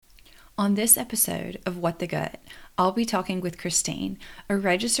On this episode of What the Gut, I'll be talking with Christine, a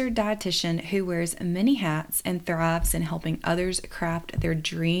registered dietitian who wears many hats and thrives in helping others craft their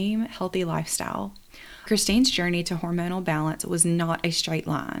dream healthy lifestyle. Christine's journey to hormonal balance was not a straight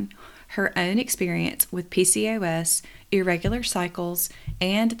line. Her own experience with PCOS, irregular cycles,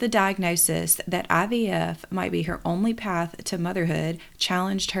 and the diagnosis that IVF might be her only path to motherhood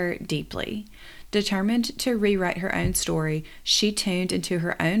challenged her deeply. Determined to rewrite her own story, she tuned into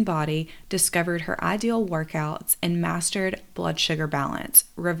her own body, discovered her ideal workouts, and mastered blood sugar balance,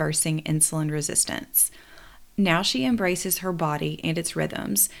 reversing insulin resistance. Now she embraces her body and its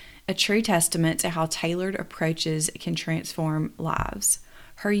rhythms, a true testament to how tailored approaches can transform lives.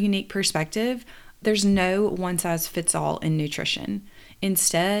 Her unique perspective: there's no one-size-fits-all in nutrition.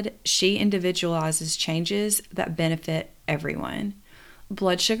 Instead, she individualizes changes that benefit everyone.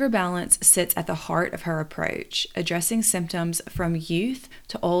 Blood sugar balance sits at the heart of her approach, addressing symptoms from youth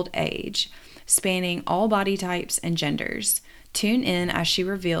to old age, spanning all body types and genders. Tune in as she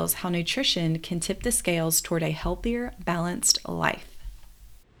reveals how nutrition can tip the scales toward a healthier, balanced life.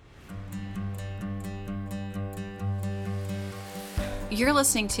 You're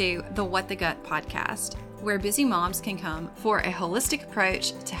listening to the What the Gut podcast, where busy moms can come for a holistic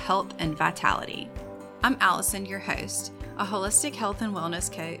approach to health and vitality. I'm Allison, your host, a holistic health and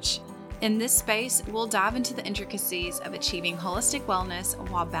wellness coach. In this space, we'll dive into the intricacies of achieving holistic wellness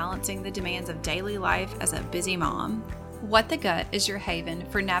while balancing the demands of daily life as a busy mom. What the Gut is your haven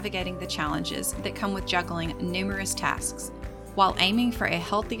for navigating the challenges that come with juggling numerous tasks while aiming for a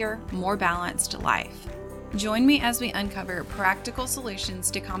healthier, more balanced life. Join me as we uncover practical solutions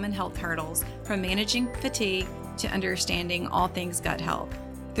to common health hurdles, from managing fatigue to understanding all things gut health.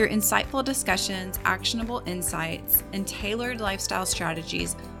 Through insightful discussions, actionable insights, and tailored lifestyle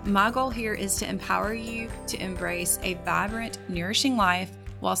strategies, my goal here is to empower you to embrace a vibrant, nourishing life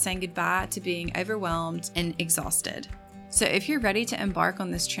while saying goodbye to being overwhelmed and exhausted. So if you're ready to embark on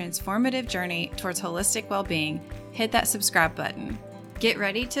this transformative journey towards holistic well-being, hit that subscribe button. Get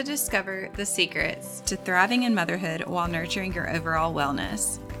ready to discover the secrets to thriving in motherhood while nurturing your overall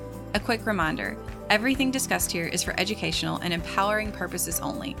wellness. A quick reminder: everything discussed here is for educational and empowering purposes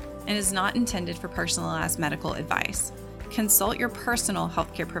only and is not intended for personalized medical advice. Consult your personal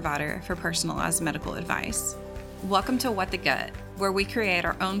healthcare provider for personalized medical advice. Welcome to What the Gut, where we create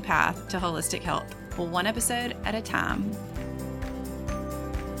our own path to holistic health, one episode at a time.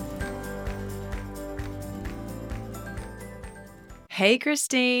 Hey,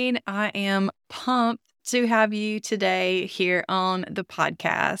 Christine, I am pumped to have you today here on the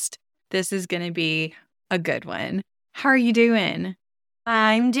podcast. This is going to be a good one. How are you doing?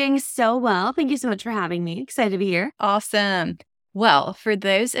 I'm doing so well. Thank you so much for having me. Excited to be here. Awesome. Well, for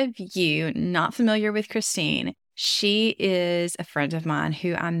those of you not familiar with Christine, she is a friend of mine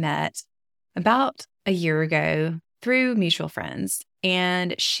who I met about a year ago through mutual friends.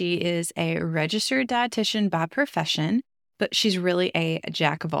 And she is a registered dietitian by profession, but she's really a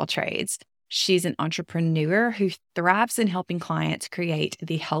jack of all trades. She's an entrepreneur who thrives in helping clients create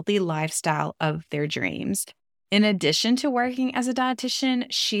the healthy lifestyle of their dreams. In addition to working as a dietitian,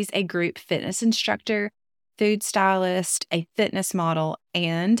 she's a group fitness instructor, food stylist, a fitness model,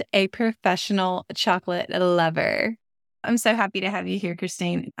 and a professional chocolate lover. I'm so happy to have you here,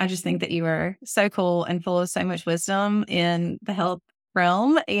 Christine. I just think that you are so cool and full of so much wisdom in the health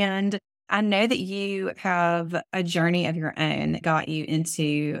realm. And I know that you have a journey of your own that got you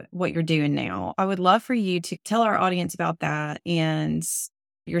into what you're doing now. I would love for you to tell our audience about that and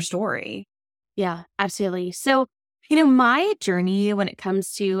your story. Yeah, absolutely. So, my journey when it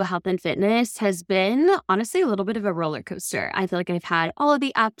comes to health and fitness has been honestly a little bit of a roller coaster. I feel like I've had all of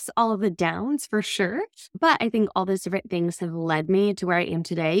the ups, all of the downs for sure. But I think all those different things have led me to where I am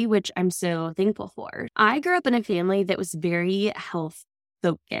today, which I'm so thankful for. I grew up in a family that was very health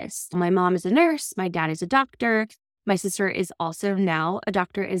focused. My mom is a nurse. My dad is a doctor. My sister is also now a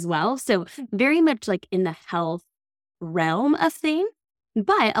doctor as well. So very much like in the health realm of things,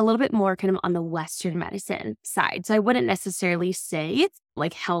 but a little bit more kind of on the Western medicine side. So I wouldn't necessarily say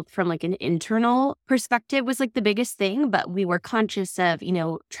like health from like an internal perspective was like the biggest thing, but we were conscious of,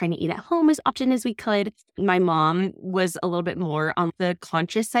 trying to eat at home as often as we could. My mom was a little bit more on the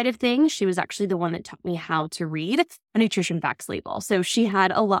conscious side of things. She was actually the one that taught me how to read a nutrition facts label. So she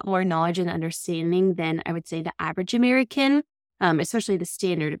had a lot more knowledge and understanding than I would say the average American, especially the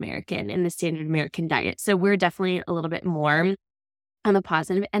standard American and the standard American diet. So we're definitely a little bit more on the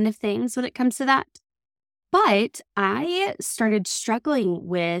positive end of things when it comes to that. But I started struggling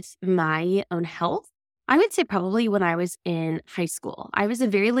with my own health, I would say probably when I was in high school. I was a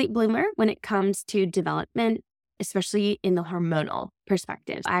very late bloomer when it comes to development especially in the hormonal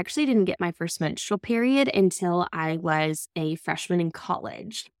perspective. I actually didn't get my first menstrual period until I was a freshman in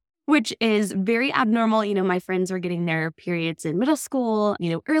college, which is very abnormal. My friends were getting their periods in middle school,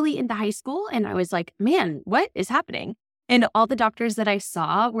 early into high school. And I was like, man, what is happening? And all the doctors that I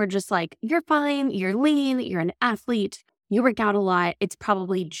saw were just like, you're fine, you're lean, you're an athlete, you work out a lot. It's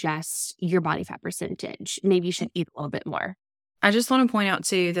probably just your body fat percentage. Maybe you should eat a little bit more. I just want to point out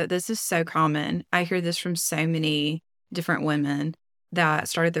too that this is so common. I hear this from so many different women that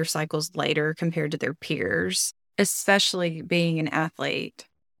started their cycles later compared to their peers, especially being an athlete.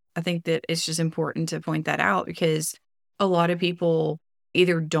 I think that it's just important to point that out because a lot of people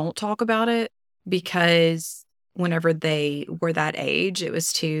either don't talk about it because whenever they were that age, it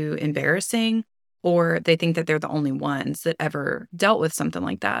was too embarrassing, or they think that they're the only ones that ever dealt with something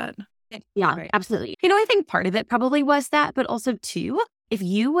like that. Yeah, Right. absolutely. I think part of it probably was that, but also too, if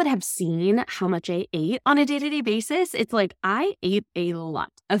you would have seen how much I ate on a day-to-day basis, it's like I ate a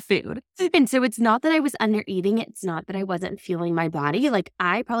lot of food. And so it's not that I was under eating. It's not that I wasn't fueling my body. Like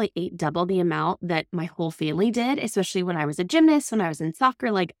I probably ate double the amount that my whole family did, especially when I was a gymnast, when I was in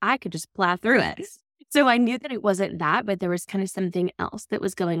soccer, like I could just plow through it. So I knew that it wasn't that, but there was kind of something else that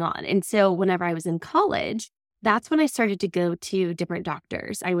was going on. And so whenever I was in college, that's when I started to go to different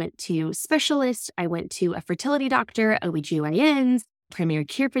doctors. I went to specialists. I went to a fertility doctor, OBGYNs, primary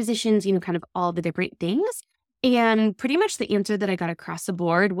care physicians, kind of all the different things. And pretty much the answer that I got across the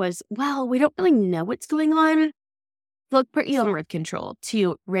board was, well, we don't really know what's going on. Look, put you on birth control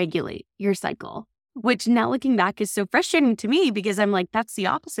to regulate your cycle, which now looking back is so frustrating to me because I'm like, that's the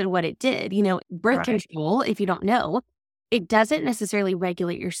opposite of what it did. Birth Right. control, if you don't know, it doesn't necessarily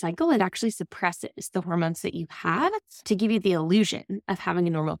regulate your cycle. It actually suppresses the hormones that you have to give you the illusion of having a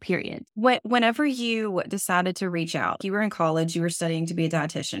normal period. Whenever you decided to reach out, you were in college, you were studying to be a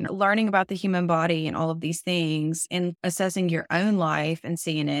dietitian, learning about the human body and all of these things and assessing your own life and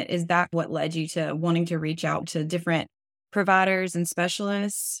seeing it. Is that what led you to wanting to reach out to different providers and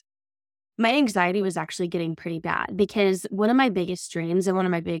specialists? My anxiety was actually getting pretty bad because one of my biggest dreams and one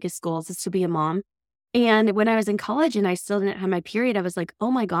of my biggest goals is to be a mom. And when I was in college and I still didn't have my period, I was like,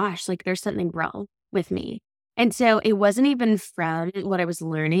 oh my gosh, like there's something wrong with me. And so it wasn't even from what I was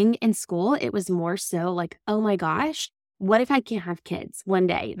learning in school. It was more so like, oh my gosh, what if I can't have kids one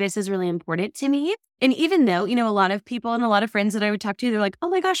day? This is really important to me. And even though, a lot of people and a lot of friends that I would talk to, they're like, oh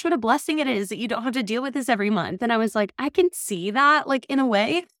my gosh, what a blessing it is that you don't have to deal with this every month. And I was like, I can see that like in a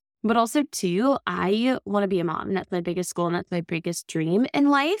way. But also too, I want to be a mom. And that's my biggest goal and that's my biggest dream in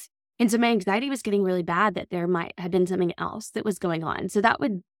life. And so my anxiety was getting really bad that there might have been something else that was going on. So that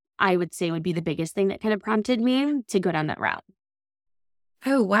I would say would be the biggest thing that kind of prompted me to go down that route.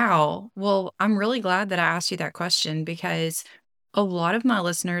 Oh, wow. Well, I'm really glad that I asked you that question because a lot of my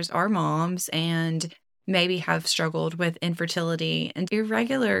listeners are moms and maybe have struggled with infertility and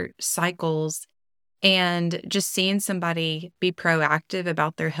irregular cycles. And just seeing somebody be proactive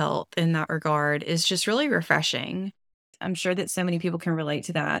about their health in that regard is just really refreshing. I'm sure that so many people can relate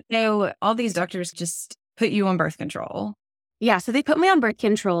to that. So all these doctors just put you on birth control. Yeah, so they put me on birth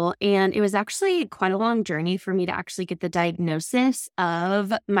control, and it was actually quite a long journey for me to actually get the diagnosis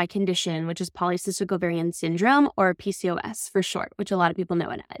of my condition, which is polycystic ovarian syndrome, or PCOS for short, which a lot of people know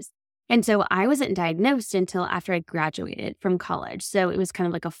it as. And so I wasn't diagnosed until after I graduated from college. So it was kind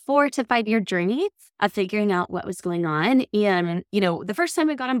of like a 4 to 5 year journey of figuring out what was going on. And, the first time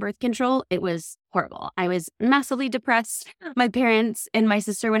I got on birth control, it was horrible. I was massively depressed. My parents and my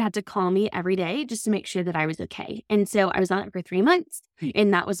sister would have to call me every day just to make sure that I was okay. And so I was on it for 3 months,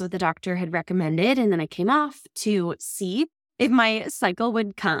 and that was what the doctor had recommended. And then I came off to see if my cycle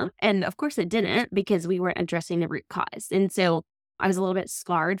would come. And of course it didn't because we weren't addressing the root cause. And so I was a little bit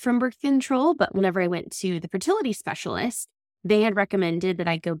scarred from birth control, but whenever I went to the fertility specialist, they had recommended that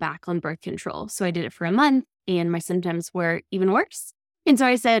I go back on birth control. So I did it for a month and my symptoms were even worse. And so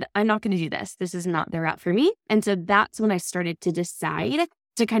I said, I'm not going to do this. This is not the route for me. And so that's when I started to decide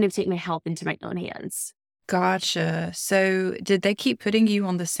to kind of take my health into my own hands. Gotcha. So did they keep putting you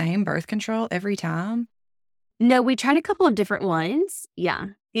on the same birth control every time? No, we tried a couple of different ones. Yeah.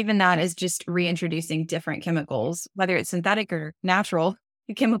 Even that is just reintroducing different chemicals, whether it's synthetic or natural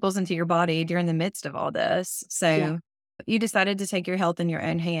chemicals into your body during the midst of all this. So you decided to take your health in your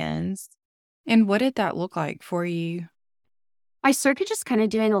own hands. And what did that look like for you? I started just kind of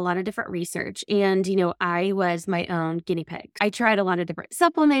doing a lot of different research and, I was my own guinea pig. I tried a lot of different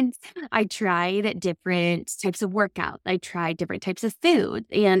supplements. I tried different types of workout. I tried different types of food.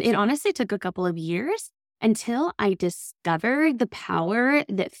 And it honestly took a couple of years until I discovered the power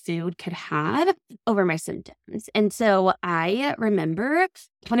that food could have over my symptoms. And so I remember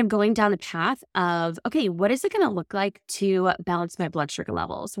kind of going down the path of, okay, what is it going to look like to balance my blood sugar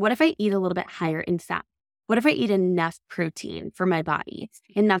levels? What if I eat a little bit higher in fat? What if I eat enough protein for my body?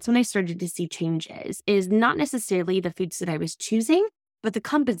 And that's when I started to see changes, is not necessarily the foods that I was choosing, but the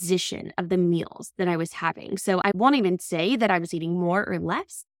composition of the meals that I was having. So I won't even say that I was eating more or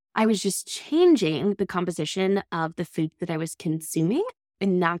less. I was just changing the composition of the food that I was consuming.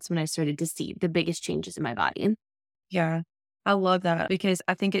 And that's when I started to see the biggest changes in my body. Yeah, I love that because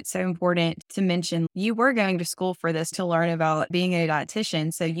I think it's so important to mention you were going to school for this to learn about being a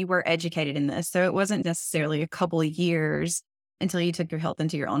dietitian. So you were educated in this. So it wasn't necessarily a couple of years until you took your health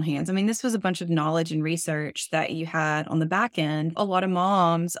into your own hands. I mean, this was a bunch of knowledge and research that you had on the back end. A lot of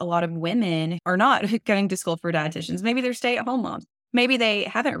moms, a lot of women are not going to school for dietitians. Maybe they're stay-at-home moms. Maybe they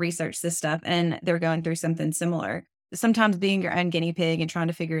haven't researched this stuff and they're going through something similar. Sometimes being your own guinea pig and trying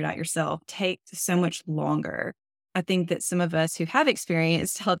to figure it out yourself takes so much longer. I think that some of us who have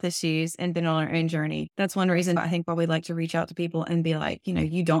experienced health issues and been on our own journey, that's one reason I think why we like to reach out to people and be like,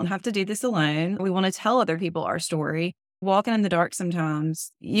 you don't have to do this alone. We want to tell other people our story. Walking in the dark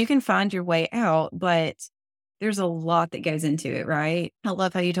sometimes, you can find your way out, but there's a lot that goes into it, right? I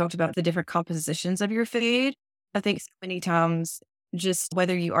love how you talked about the different compositions of your food. I think so many times, just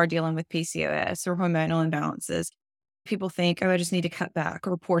whether you are dealing with PCOS or hormonal imbalances, people think, oh, I just need to cut back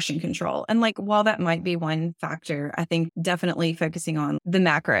or portion control. And while that might be one factor, I think definitely focusing on the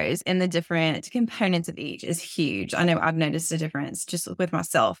macros and the different components of each is huge. I know I've noticed a difference just with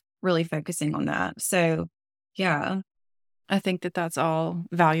myself, really focusing on that. So yeah, I think that that's all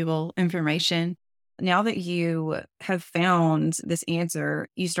valuable information. Now that you have found this answer,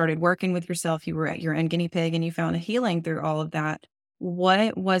 you started working with yourself, you were at your own guinea pig and you found a healing through all of that.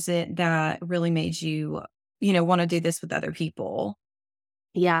 What was it that really made you, want to do this with other people?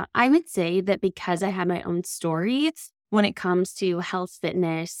 Yeah, I would say that because I had my own story when it comes to health,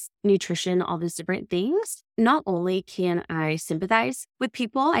 fitness, nutrition, all those different things, not only can I sympathize with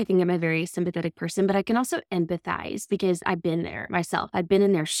people, I think I'm a very sympathetic person, but I can also empathize because I've been there myself. I've been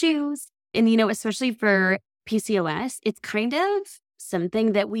in their shoes. And, especially for PCOS, it's kind of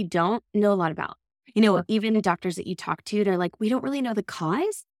something that we don't know a lot about. Even doctors that you talk to, they're like, we don't really know the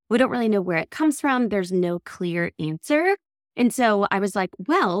cause. We don't really know where it comes from. There's no clear answer. And so I was like,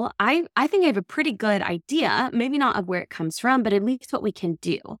 well, I think I have a pretty good idea, maybe not of where it comes from, but at least what we can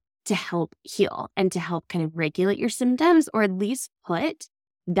do to help heal and to help kind of regulate your symptoms, or at least put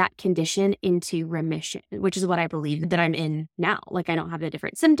that condition into remission, which is what I believe that I'm in now. I don't have the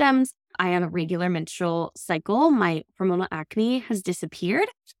different symptoms. I have a regular menstrual cycle. My hormonal acne has disappeared,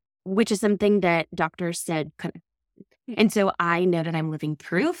 which is something that doctors said couldn't. And so I know that I'm living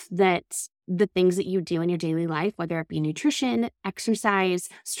proof that the things that you do in your daily life, whether it be nutrition, exercise,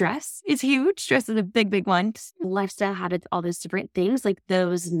 stress is huge. Stress is a big, big one. Lifestyle habits, all those different things,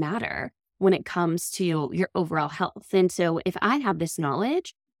 those matter when it comes to your overall health. And so if I have this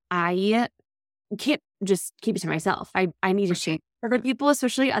knowledge, I can't just keep it to myself. I need to share it with people,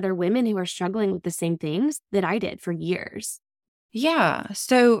 especially other women who are struggling with the same things that I did for years. Yeah.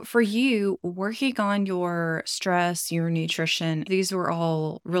 So for you, working on your stress, your nutrition, these were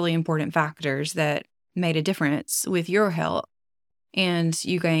all really important factors that made a difference with your health and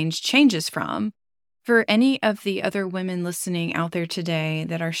you gained changes from. For any of the other women listening out there today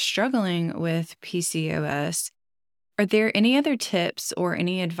that are struggling with PCOS, are there any other tips or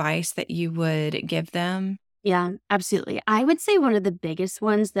any advice that you would give them? Yeah, absolutely. I would say one of the biggest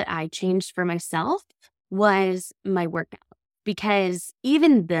ones that I changed for myself was my workout. Because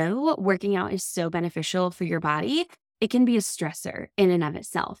even though working out is so beneficial for your body, it can be a stressor in and of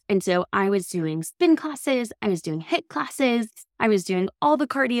itself. And so I was doing spin classes, I was doing HIIT classes, I was doing all the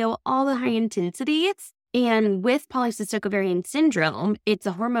cardio, all the high intensity. And with polycystic ovarian syndrome, it's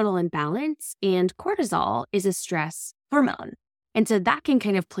a hormonal imbalance, and cortisol is a stress hormone. And so that can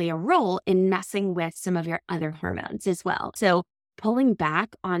kind of play a role in messing with some of your other hormones as well. So pulling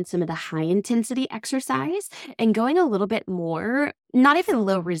back on some of the high intensity exercise and going a little bit more, not even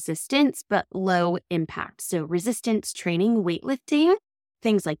low resistance, but low impact. So resistance training, weightlifting,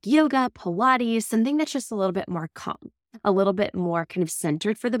 things like yoga, Pilates, something that's just a little bit more calm, a little bit more kind of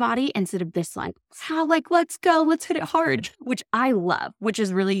centered for the body instead of this let's go, let's hit it hard, which I love, which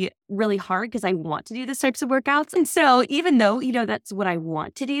is really, really hard because I want to do these types of workouts. And so even though, that's what I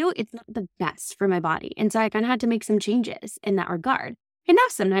want to do, it's not the best for my body. And so I kind of had to make some changes in that regard. And now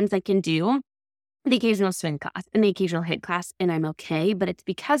sometimes I can do the occasional swim class and the occasional HIIT class and I'm okay, but it's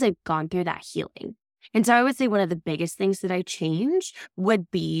because I've gone through that healing. And so I would say one of the biggest things that I changed would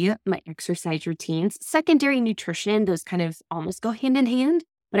be my exercise routines, secondary nutrition. Those kind of almost go hand in hand.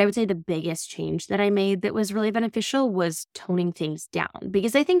 But I would say the biggest change that I made that was really beneficial was toning things down.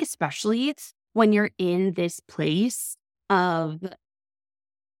 Because I think especially when you're in this place of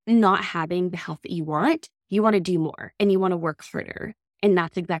not having the health that you want to do more and you want to work harder. And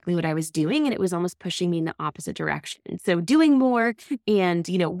that's exactly what I was doing. And it was almost pushing me in the opposite direction. So doing more and,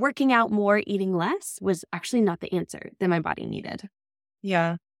 working out more, eating less was actually not the answer that my body needed.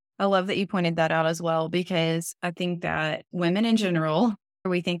 Yeah. I love that you pointed that out as well, because I think that women in general,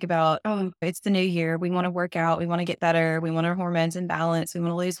 we think about, oh, it's the new year. We want to work out. We want to get better. We want our hormones in balance. We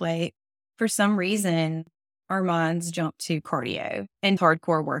want to lose weight. For some reason, our minds jump to cardio and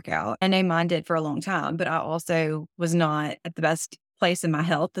hardcore workout. I know mine did for a long time, but I also was not at the best place in my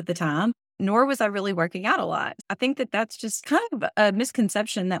health at the time, nor was I really working out a lot. I think that that's just kind of a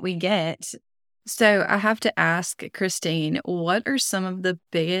misconception that we get. So I have to ask, Christine, what are some of the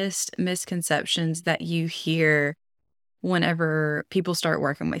biggest misconceptions that you hear whenever people start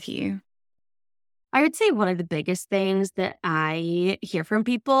working with you? I would say one of the biggest things that I hear from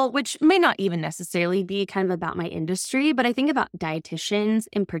people, which may not even necessarily be kind of about my industry, but I think about dietitians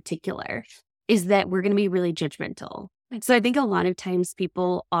in particular, is that we're going to be really judgmental. So I think a lot of times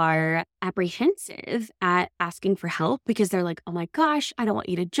people are apprehensive at asking for help because they're like, oh my gosh, I don't want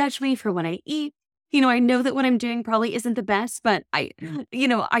you to judge me for what I eat. I know that what I'm doing probably isn't the best, but I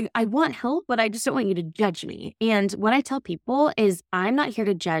want help, but I just don't want you to judge me. And what I tell people is I'm not here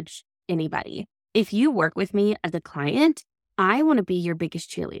to judge anybody. If you work with me as a client, I want to be your biggest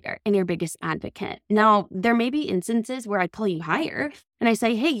cheerleader and your biggest advocate. Now, there may be instances where I pull you higher and I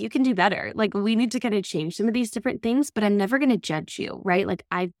say, hey, you can do better. Like, we need to kind of change some of these different things, but I'm never going to judge you, right? Like,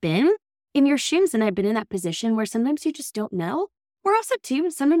 I've been in your shoes and I've been in that position where sometimes you just don't know. Or also,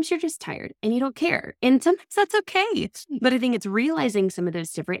 too, sometimes you're just tired and you don't care. And sometimes that's okay. But I think it's realizing some of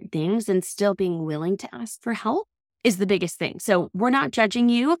those different things and still being willing to ask for help is the biggest thing. So we're not judging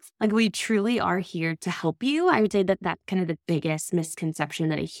you. Like, we truly are here to help you. I would say that that's kind of the biggest misconception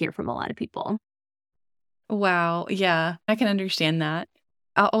that I hear from a lot of people. Wow. Yeah, I can understand that.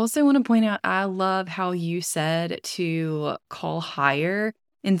 I also want to point out, I love how you said to call higher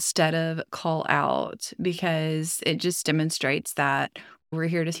instead of call out, because it just demonstrates that we're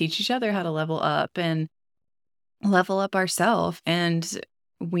here to teach each other how to level up and level up ourselves. And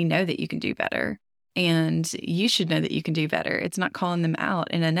we know that you can do better. And you should know that you can do better. It's not calling them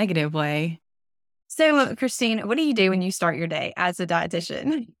out in a negative way. So, Christine, what do you do when you start your day as a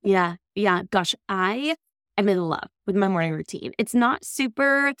dietitian? Yeah. Gosh, I am in love with my morning routine. It's not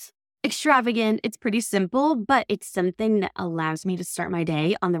super extravagant. It's pretty simple, but it's something that allows me to start my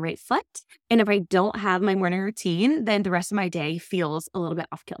day on the right foot. And if I don't have my morning routine, then the rest of my day feels a little bit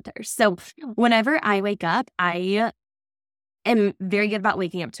off kilter. So whenever I wake up, I am very good about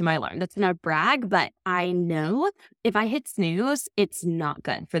waking up to my alarm. That's not a brag, but I know if I hit snooze, it's not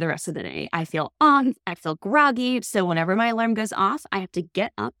good for the rest of the day. I feel on, I feel groggy. So whenever my alarm goes off, I have to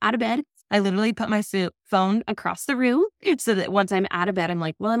get up out of bed. I literally put my phone across the room so that once I'm out of bed, I'm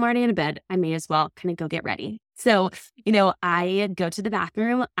like, well, I'm already in bed. I may as well kind of go get ready. So, I go to the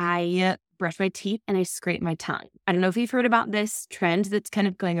bathroom, I brush my teeth, and I scrape my tongue. I don't know if you've heard about this trend that's kind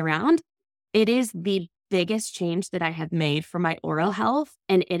of going around. It is the biggest change that I have made for my oral health,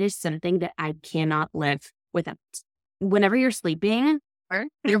 and it is something that I cannot live without. Whenever you're sleeping,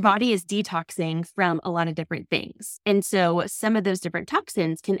 your body is detoxing from a lot of different things. And so some of those different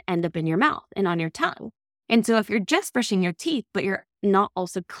toxins can end up in your mouth and on your tongue. And so if you're just brushing your teeth, but you're not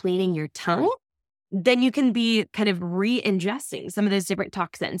also cleaning your tongue, then you can be kind of re-ingesting some of those different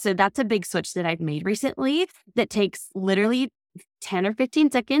toxins. So that's a big switch that I've made recently that takes literally 10 or 15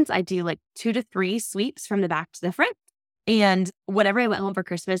 seconds. I do like 2 to 3 sweeps from the back to the front. And whenever I went home for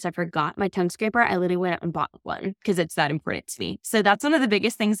Christmas, I forgot my tongue scraper. I literally went out and bought one because it's that important to me. So that's one of the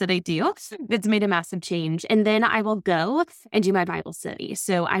biggest things that I do. It's made a massive change. And then I will go and do my Bible study.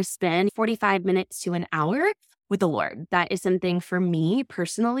 So I spend 45 minutes to an hour with the Lord. That is something for me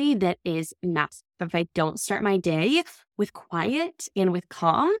personally that is massive. If I don't start my day with quiet and with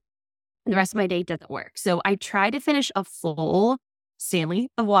calm, the rest of my day doesn't work. So I try to finish a full Stanley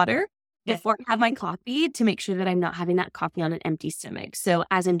of water before I have my coffee to make sure that I'm not having that coffee on an empty stomach. So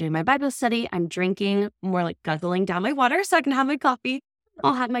as I'm doing my Bible study, I'm drinking, more like guzzling down my water so I can have my coffee.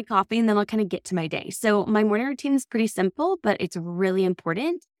 I'll have my coffee and then I'll kind of get to my day. So my morning routine is pretty simple, but it's really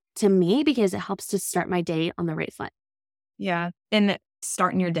important to me because it helps to start my day on the right foot. Yeah. And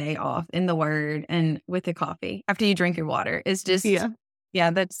starting your day off in the Word and with the coffee after you drink your water is just, yeah,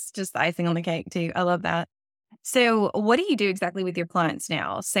 that's just the icing on the cake too. I love that. So what do you do exactly with your clients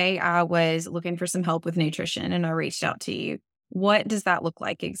now? Say I was looking for some help with nutrition and I reached out to you. What does that look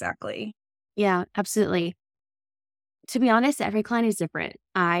like exactly? Yeah, absolutely. To be honest, every client is different.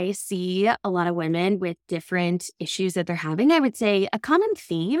 I see a lot of women with different issues that they're having. I would say a common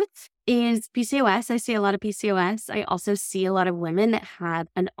theme is PCOS. I see a lot of PCOS. I also see a lot of women that have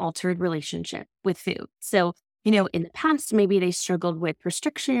an altered relationship with food. So, in the past, maybe they struggled with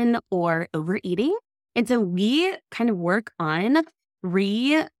restriction or overeating. And so we kind of work on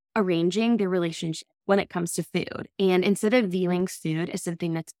rearranging the relationship when it comes to food. And instead of viewing food as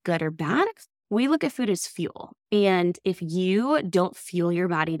something that's good or bad, we look at food as fuel. And if you don't fuel your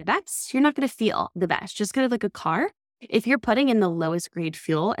body the best, you're not going to feel the best. Just kind of like a car. If you're putting in the lowest grade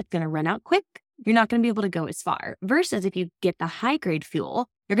fuel, it's going to run out quick. You're not going to be able to go as far. Versus if you get the high grade fuel,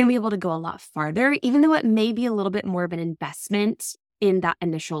 you're going to be able to go a lot farther, even though it may be a little bit more of an investment in that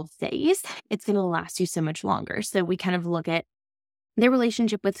initial phase. It's going to last you so much longer. So we kind of look at their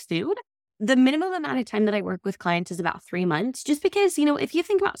relationship with food. The minimum amount of time that I work with clients is about 3 months, just because, if you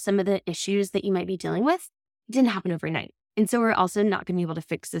think about some of the issues that you might be dealing with, it didn't happen overnight. And so we're also not going to be able to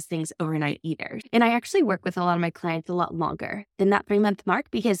fix those things overnight either. And I actually work with a lot of my clients a lot longer than that 3-month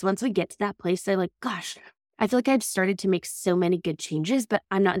mark, because once we get to that place, they're like, gosh, I feel like I've started to make so many good changes, but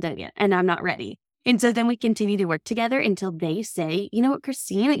I'm not done yet and I'm not ready. And so then we continue to work together until they say, you know what,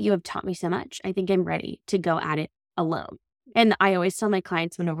 Christine, you have taught me so much. I think I'm ready to go at it alone. And I always tell my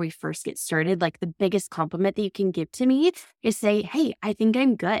clients whenever we first get started, like the biggest compliment that you can give to me is say, hey, I think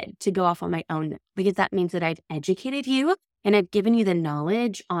I'm good to go off on my own, because that means that I've educated you and I've given you the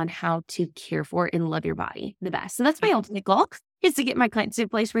knowledge on how to care for and love your body the best. So that's my ultimate goal, is to get my clients to a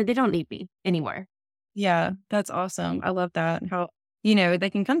place where they don't need me anymore. Yeah, that's awesome. I love that. How, they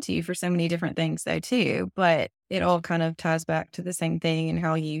can come to you for so many different things though too, but it all kind of ties back to the same thing and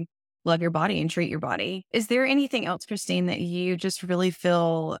how you love your body and treat your body. Is there anything else, Christine, that you just really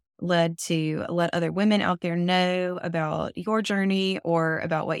feel led to let other women out there know about your journey or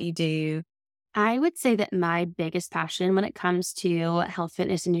about what you do? I would say that my biggest passion when it comes to health,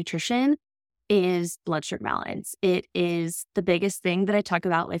 fitness, and nutrition is blood sugar balance. It is the biggest thing that I talk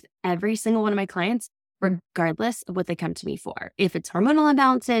about with every single one of my clients, regardless of what they come to me for. If it's hormonal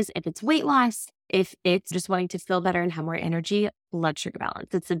imbalances, if it's weight loss, if it's just wanting to feel better and have more energy, blood sugar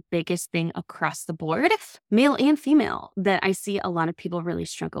balance. It's the biggest thing across the board, male and female, that I see a lot of people really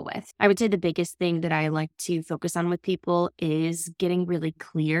struggle with. I would say the biggest thing that I like to focus on with people is getting really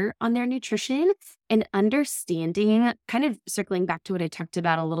clear on their nutrition and understanding, kind of circling back to what I talked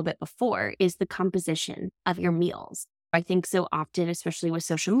about a little bit before, is the composition of your meals. I think so often, especially with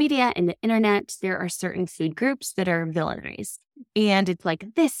social media and the internet, there are certain food groups that are villainized. And it's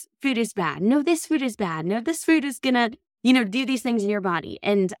like, this food is bad. No, this food is bad. No, this food is going to, do these things in your body.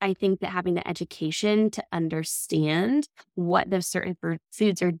 And I think that having the education to understand what those certain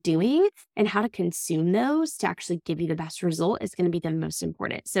foods are doing and how to consume those to actually give you the best result is going to be the most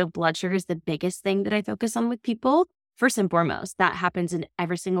important. So blood sugar is the biggest thing that I focus on with people. First and foremost, that happens in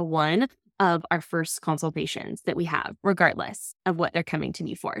every single one of our first consultations that we have, regardless of what they're coming to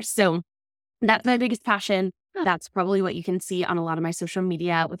me for. So that's my biggest passion. That's probably what you can see on a lot of my social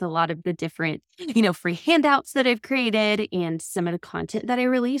media with a lot of the different, free handouts that I've created and some of the content that I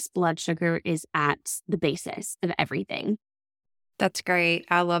release. Blood sugar is at the basis of everything. That's great.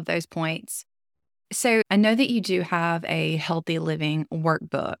 I love those points. So I know that you do have a healthy living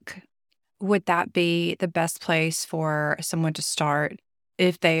workbook. Would that be the best place for someone to start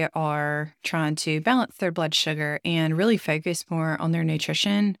if they are trying to balance their blood sugar and really focus more on their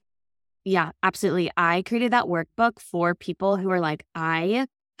nutrition? Yeah, absolutely. I created that workbook for people who are like, I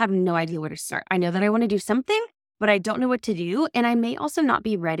have no idea where to start. I know that I want to do something, but I don't know what to do. And I may also not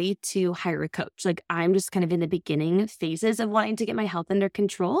be ready to hire a coach. Like, I'm just kind of in the beginning phases of wanting to get my health under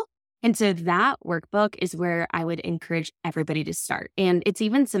control. And so that workbook is where I would encourage everybody to start. And it's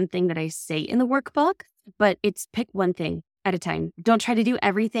even something that I say in the workbook, but it's pick one thing at a time. Don't try to do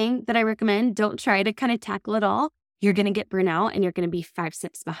everything that I recommend. Don't try to kind of tackle it all. You're going to get burnout and you're going to be 5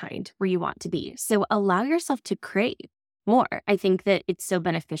 steps behind where you want to be. So allow yourself to crave more. I think that it's so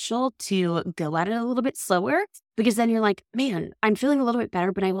beneficial to go at it a little bit slower, because then you're like, man, I'm feeling a little bit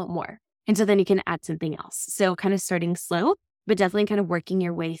better, but I want more. And so then you can add something else. So kind of starting slow, but definitely kind of working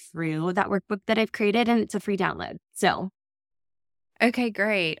your way through that workbook that I've created, and it's a free download. So. Okay,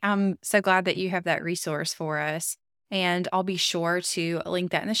 great. I'm so glad that you have that resource for us. And I'll be sure to link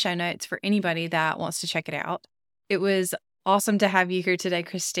that in the show notes for anybody that wants to check it out. It was awesome to have you here today,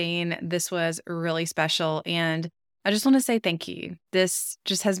 Christine. This was really special. And I just want to say thank you. This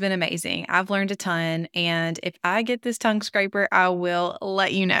just has been amazing. I've learned a ton. And if I get this tongue scraper, I will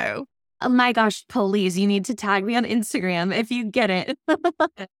let you know. Oh my gosh, please, you need to tag me on Instagram if you get it.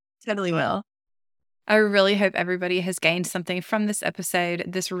 Totally will. I really hope everybody has gained something from this episode.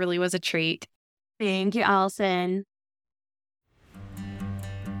 This really was a treat. Thank you, Allison.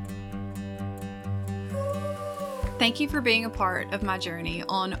 Thank you for being a part of my journey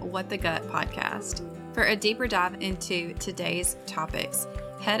on What the Gut podcast. For a deeper dive into today's topics,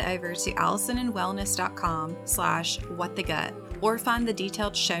 head over to allisonandwellness.com/whatthegut or find the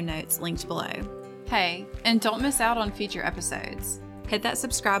detailed show notes linked below. Hey, and don't miss out on future episodes. Hit that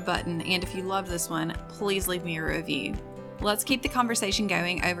subscribe button, and if you love this one, please leave me a review. Let's keep the conversation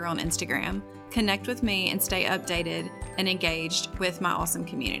going over on Instagram. Connect with me and stay updated and engaged with my awesome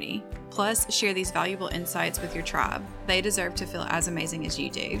community. Plus, share these valuable insights with your tribe. They deserve to feel as amazing as you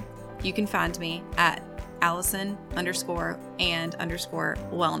do. You can find me at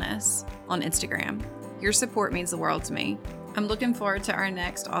Allison_and_wellness on Instagram. Your support means the world to me. I'm looking forward to our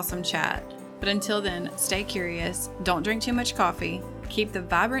next awesome chat. But until then, stay curious, don't drink too much coffee, keep the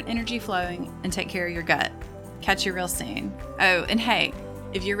vibrant energy flowing, and take care of your gut. Catch you real soon. Oh, and hey,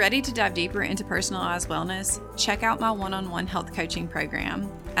 if you're ready to dive deeper into personalized wellness, check out my one-on-one health coaching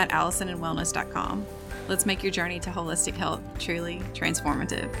program at allisonandwellness.com. Let's make your journey to holistic health truly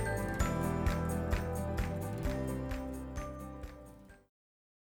transformative.